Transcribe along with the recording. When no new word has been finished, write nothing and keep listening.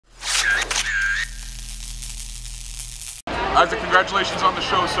Isaac, congratulations on the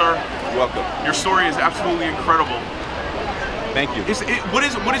show, sir. You're welcome. Your story is absolutely incredible. Thank you. What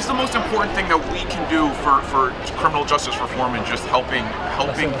is the most important thing that we can do for criminal justice reform and just helping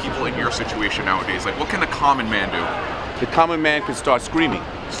people in your situation nowadays? Like, what can the common man do? The common man can start screaming.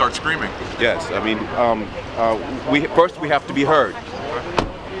 Start screaming. Yes, I mean, first we have to be heard,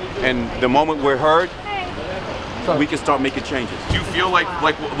 and the moment we're heard, we can start making changes. Do you feel like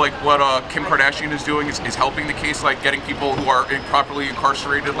what Kim Kardashian is doing is helping the case, like getting people who are improperly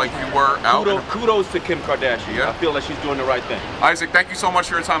incarcerated, like you were, out? Kudos to Kim Kardashian. Yeah. I feel like she's doing the right thing. Isaac, thank you so much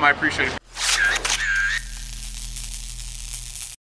for your time. I appreciate it.